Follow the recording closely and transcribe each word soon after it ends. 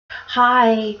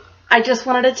Hi, I just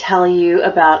wanted to tell you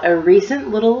about a recent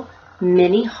little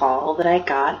mini haul that I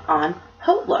got on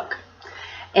Haute Look.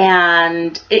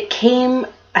 And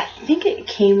I think it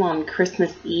came on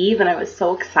Christmas Eve, and I was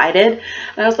so excited.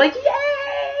 And I was like,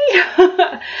 yay!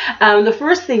 The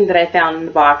first thing that I found in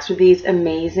the box were these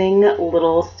amazing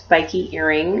little spiky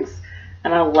earrings,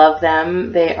 and I love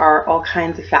them. They are all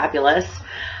kinds of fabulous.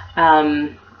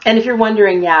 And if you're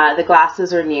wondering, yeah, the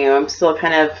glasses are new. I'm still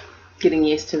kind of getting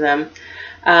used to them.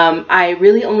 I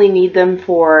really only need them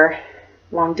for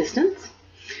long distance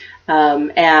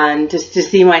and just to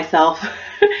see myself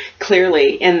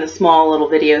clearly in the small little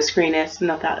video screen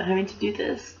without having to do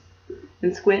this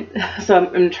and squint. So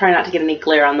I'm trying not to get any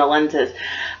glare on the lenses.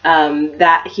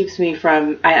 That keeps me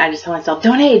from, I just tell myself,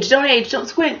 don't age, don't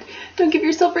squint, don't give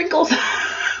yourself wrinkles.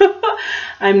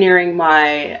 I'm nearing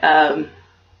my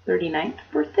 39th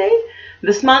birthday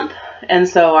this month, and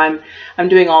so I'm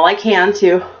doing all I can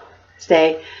to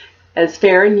stay as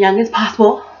fair and young as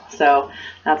possible. So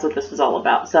that's what this is all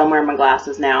about. So I'm wearing my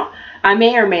glasses now. I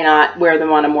may or may not wear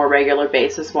them on a more regular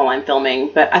basis while I'm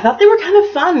filming, but I thought they were kind of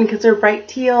fun because they're bright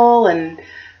teal, and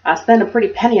I spent a pretty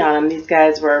penny on them. These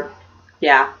guys were,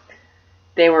 yeah,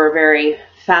 they were very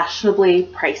fashionably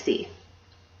pricey.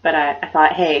 But I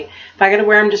thought, hey, if I got to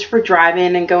wear them just for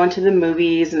driving and going to the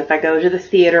movies, and if I go to the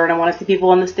theater and I want to see people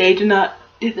on the stage and not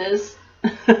do this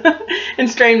and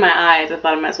strain my eyes, I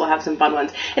thought I might as well have some fun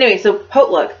ones. Anyway, so Haute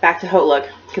Look, back to Haute Look,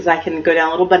 because I can go down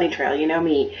a little bunny trail, you know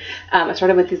me. I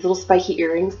started with these little spiky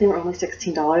earrings. They were only $16,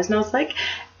 and I was like,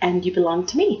 and you belong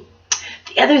to me.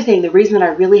 The other thing, the reason that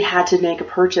I really had to make a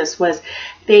purchase was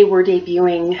they were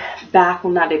debuting back,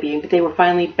 well, not debuting, but they were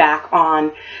finally back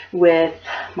on with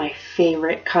my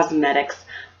favorite cosmetics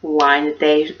line that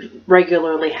they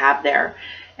regularly have there,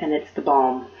 and it's the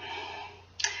Balm.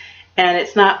 And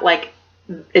it's not like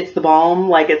it's the Balm,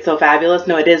 like it's so fabulous.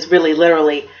 No, it is really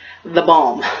literally the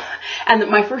Balm. And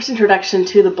my first introduction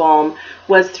to the Balm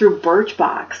was through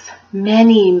Birchbox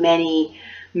many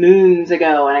moons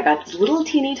ago, and I got this little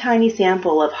teeny tiny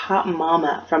sample of Hot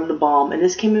Mama from the Balm, and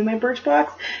this came in my Birchbox,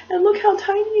 and look how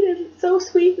tiny it is. It's so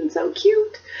sweet and so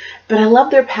cute. But I love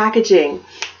their packaging,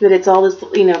 that it's all this,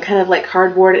 you know, kind of like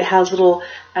cardboard. It has little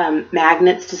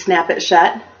magnets to snap it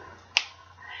shut,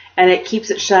 and it keeps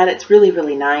it shut. It's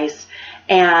really nice.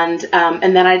 And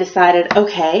then I decided,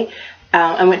 okay,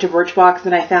 I went to Birchbox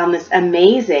and I found this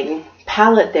amazing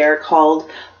palette there called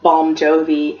Balm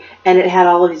Jovi, and it had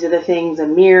all of these other things, a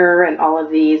mirror and all of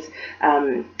these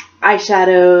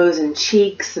eyeshadows and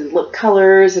cheeks and lip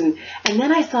colors, and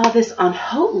then I saw this on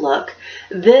Haute Look,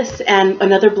 this and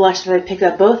another blush that I picked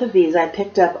up. Both of these I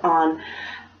picked up on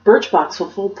Birchbox for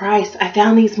full price. I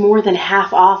found these more than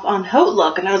half off on Haute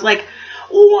Look, and I was like,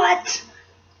 what?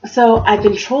 So I've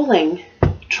been trolling,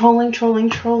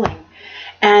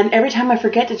 and every time I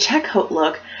forget to check Haute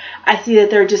Look, I see that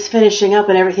they're just finishing up,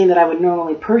 and everything that I would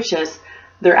normally purchase,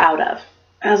 they're out of.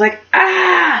 And I was like,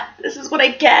 this is what I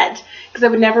get. Because I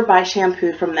would never buy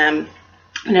shampoo from them.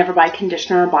 I never buy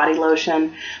conditioner or body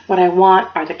lotion. What I want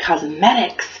are the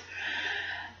cosmetics.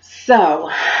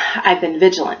 So I've been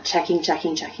vigilant, checking.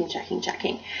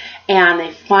 And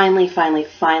they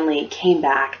finally came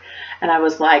back. And I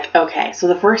was like, okay, so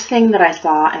the first thing that I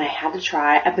saw and I had to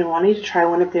try, I've been wanting to try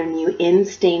one of their new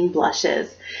Instain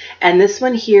blushes. And this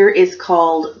one here is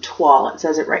called Toile. It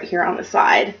says it right here on the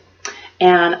side.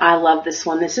 And I love this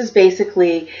one. This is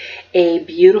basically a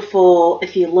beautiful,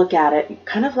 if you look at it,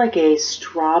 kind of like a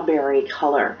strawberry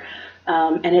color.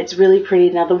 And it's really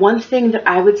pretty. Now, the one thing that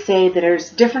I would say that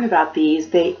is different about these,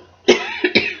 they,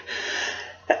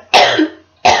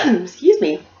 excuse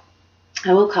me,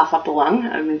 I will cough up a lung.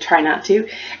 I'm going to try not to.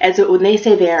 And so when they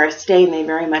say they are a stain, they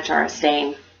very much are a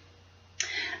stain.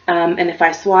 And if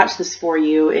I swatch this for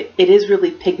you, it is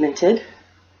really pigmented.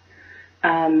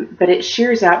 But it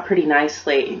shears out pretty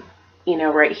nicely, you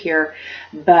know, right here.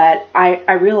 But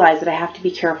I realize that I have to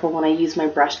be careful when I use my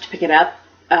brush to pick it up.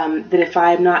 That if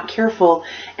I'm not careful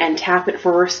and tap it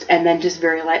first and then just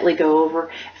very lightly go over,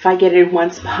 if I get it in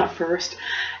one spot first,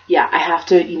 yeah, I have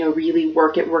to, you know, really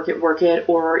work it,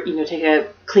 or, you know, take a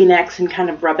Kleenex and kind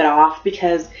of rub it off,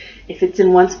 because if it's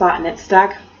in one spot and it's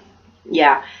stuck,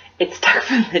 yeah, it's stuck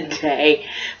for the day.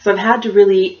 So I've had to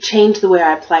really change the way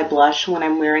I apply blush when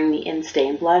I'm wearing the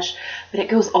Instain blush, but it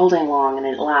goes all day long, and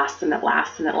it lasts and it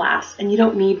lasts and it lasts, and you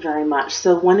don't need very much.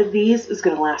 So one of these is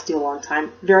going to last you a long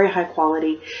time. Very high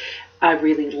quality. I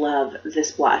really love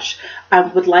this blush. I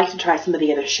would like to try some of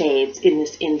the other shades in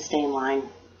this Instain line.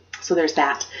 So there's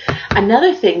that.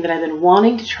 Another thing that I've been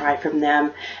wanting to try from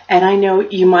them, and I know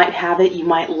you might have it, you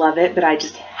might love it, but I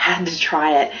just had to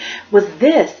try it, was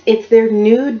this. It's their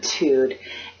Nude Tude.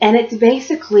 And it's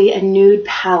basically a nude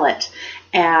palette.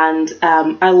 And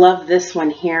I love this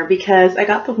one here because I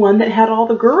got the one that had all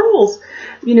the girls,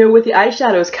 you know, with the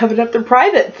eyeshadows covering up their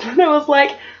privates. And I was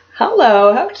like,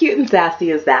 hello, how cute and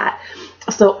sassy is that?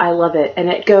 So I love it. And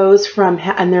it goes from,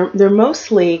 and they're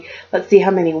mostly, let's see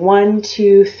how many, 1,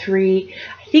 2, 3,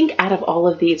 I think out of all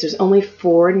of these, there's only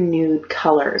 4 nude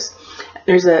colors.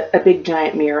 There's a big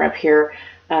giant mirror up here.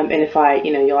 And if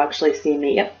you'll actually see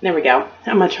me. Yep, there we go.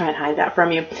 I'm going to try and hide that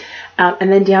from you.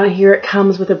 And then down here it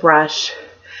comes with a brush.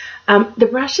 The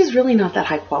brush is really not that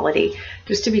high quality,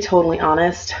 just to be totally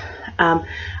honest.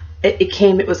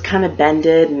 It was kind of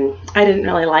bended, and I didn't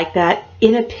really like that.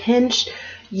 In a pinch,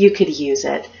 you could use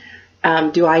it.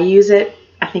 Do I use it?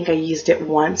 I think I used it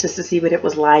once just to see what it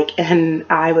was like, and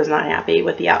I was not happy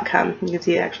with the outcome. You can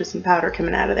see actually some powder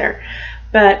coming out of there,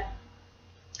 but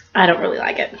I don't really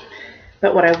like it.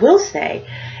 But what I will say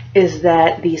is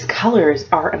that these colors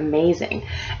are amazing.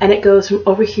 And it goes from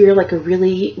over here like a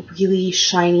really, really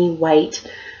shiny white,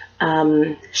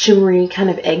 shimmery kind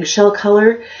of eggshell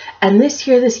color. And this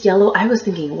yellow, I was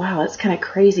thinking, wow, that's kind of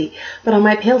crazy. But on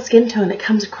my pale skin tone, it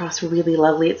comes across really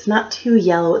lovely. It's not too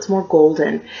yellow, it's more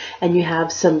golden. And you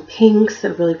have some pinks,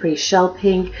 a really pretty shell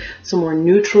pink, some more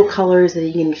neutral colors, and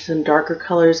you can get some darker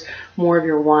colors, more of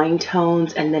your wine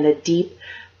tones, and then a deep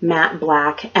matte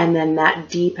black, and then that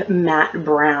deep matte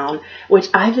brown, which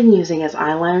I've been using as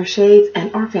eyeliner shades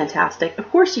and are fantastic. Of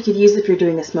course, you could use it if you're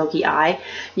doing a smoky eye.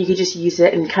 You could just use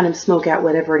it and kind of smoke out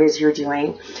whatever it is you're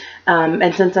doing.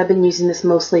 And since I've been using this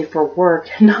mostly for work,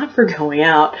 not for going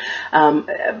out,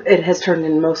 it has turned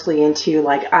in mostly into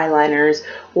like eyeliners,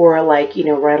 or like,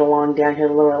 right along down here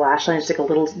the lower lash line, just like a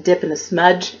little dip and a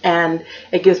smudge, and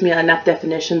it gives me enough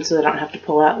definition so that I don't have to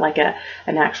pull out like an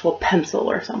actual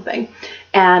pencil or something.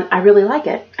 And I really like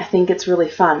it. I think it's really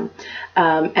fun.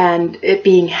 And it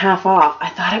being half off, I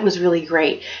thought it was really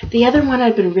great. The other one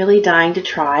I've been really dying to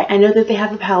try, I know that they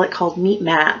have a palette called Meet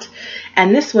Matte,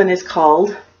 and this one is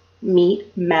called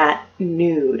Meet Matte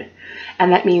Nude.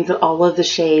 And that means that all of the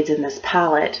shades in this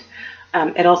palette,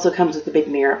 it also comes with a big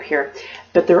mirror up here,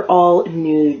 but they're all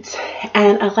nudes.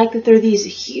 And I like that they're these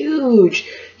huge,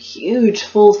 huge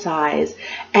full size,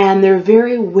 and they're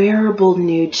very wearable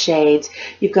nude shades.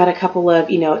 You've got a couple of,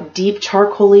 deep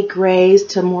charcoaly grays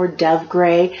to more dove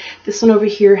gray. This one over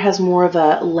here has more of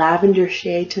a lavender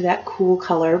shade to that cool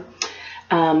color.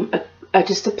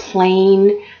 Just a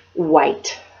plain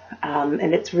white.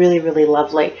 And it's really, really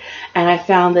lovely. And I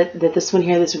found that this one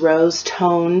here, this rose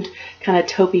toned, kind of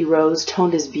taupey rose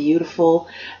toned, is beautiful.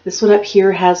 This one up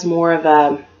here has more of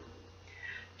a,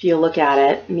 if you look at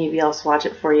it, maybe I'll swatch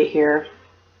it for you here.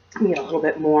 Let me get a little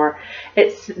bit more.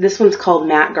 This one's called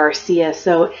Matte Garcia.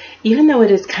 So even though it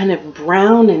is kind of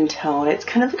brown in tone, it's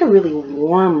kind of like a really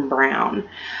warm brown.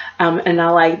 And I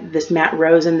like this matte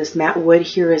rose, and this matte wood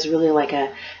here is really like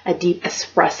a deep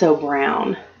espresso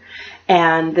brown.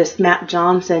 And this Matte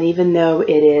Johnson, even though it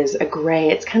is a gray,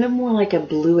 it's kind of more like a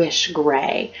bluish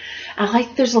gray. I like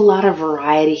that there's a lot of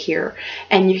variety here,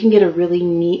 and you can get a really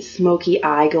neat smoky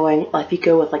eye going. If you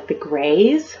go with like the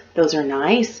grays, those are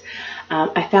nice.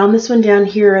 I found this one down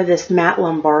here, this Matte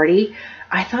Lombardi.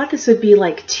 I thought this would be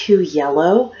like too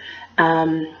yellow,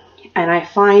 and I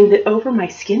find that over my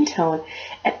skin tone,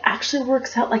 it actually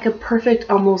works out like a perfect,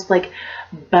 almost like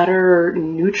butter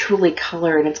neutrally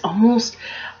color, and it's almost,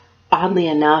 oddly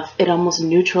enough, it almost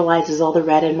neutralizes all the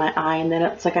red in my eye, and then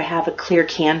it's like I have a clear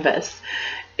canvas.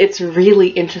 It's really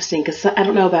interesting because I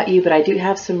don't know about you, but I do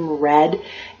have some red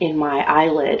in my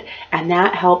eyelid, and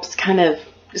that helps kind of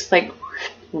just like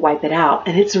wipe it out,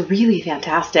 and it's really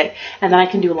fantastic. And then I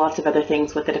can do lots of other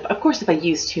things with it. Of course, if I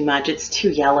use too much, it's too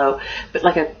yellow, but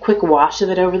like a quick wash of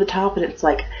it over the top, and it's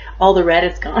like all the red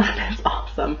is gone. It's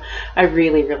awesome. I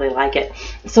really, really like it.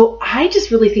 So I just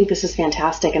really think this is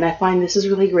fantastic, and I find this is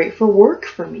really great for work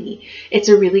for me. It's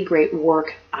a really great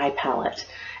work eye palette,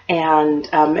 and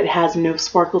it has no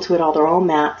sparkle to it. They're all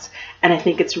mattes, and I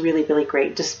think it's really, really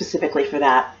great just specifically for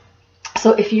that.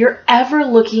 So if you're ever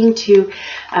looking to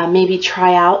maybe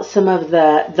try out some of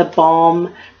the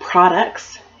Balm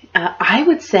products, I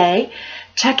would say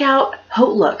check out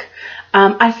Haute Look.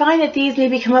 I find that these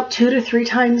maybe come up 2 to 3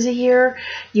 times a year.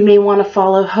 You may want to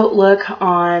follow Haute Look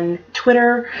on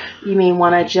Twitter. You may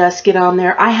want to just get on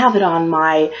there. I have it on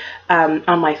my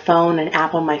phone, an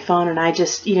app on my phone, and I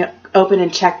just open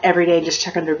and check every day. Just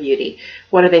check under beauty.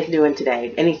 What are they doing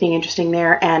today? Anything interesting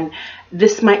there? And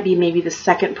this might be maybe the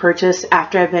second purchase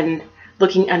after I've been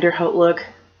looking under Haute Look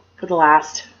for the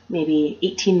last maybe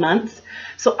 18 months.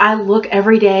 So I look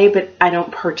every day, but I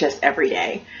don't purchase every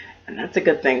day. And that's a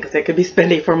good thing because it could be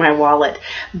spendy for my wallet.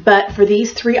 But for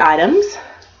these 3 items,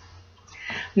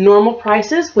 Normal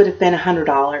prices would have been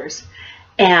 $100,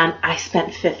 and I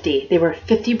spent $50. They were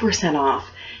 50% off.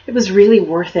 It was really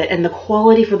worth it, and the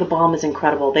quality for the balm is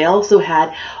incredible. They also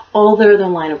had all their other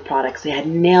line of products. They had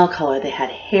nail color, they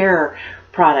had hair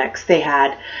products, they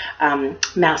had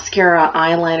mascara,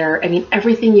 eyeliner, I mean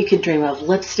everything you could dream of,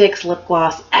 lipsticks, lip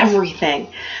gloss,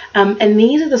 everything. And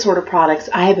these are the sort of products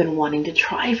I have been wanting to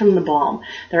try from the Balm.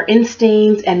 Their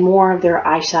Instains and more of their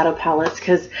eyeshadow palettes,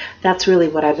 because that's really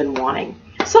what I've been wanting.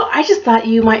 So I just thought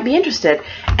you might be interested.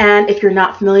 And if you're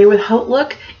not familiar with Haute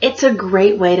Look, it's a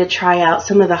great way to try out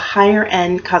some of the higher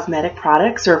end cosmetic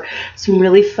products or some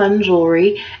really fun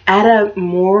jewelry at a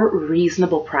more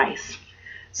reasonable price.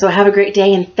 So have a great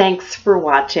day and thanks for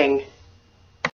watching.